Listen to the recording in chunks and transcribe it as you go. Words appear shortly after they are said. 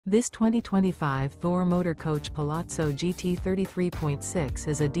This 2025 Thor Motor Coach Palazzo GT 33.6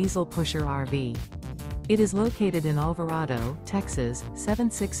 is a diesel pusher RV. It is located in Alvarado, Texas,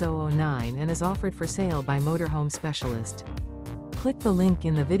 76009 and is offered for sale by Motorhome Specialist. Click the link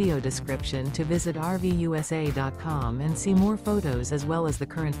in the video description to visit RVUSA.com and see more photos as well as the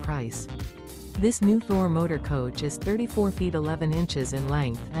current price. This new Thor Motor Coach is 34 feet 11 inches in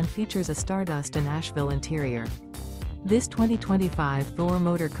length and features a Stardust Asheville interior. This 2025 Thor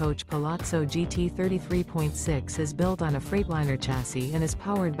Motor Coach Palazzo GT 33.6 is built on a Freightliner chassis and is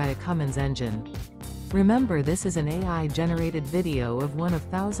powered by a Cummins engine. Remember, this is an AI-generated video of one of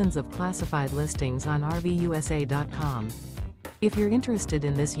thousands of classified listings on RVUSA.com. If you're interested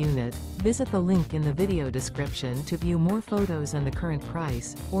in this unit, visit the link in the video description to view more photos and the current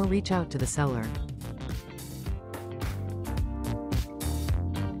price, or reach out to the seller.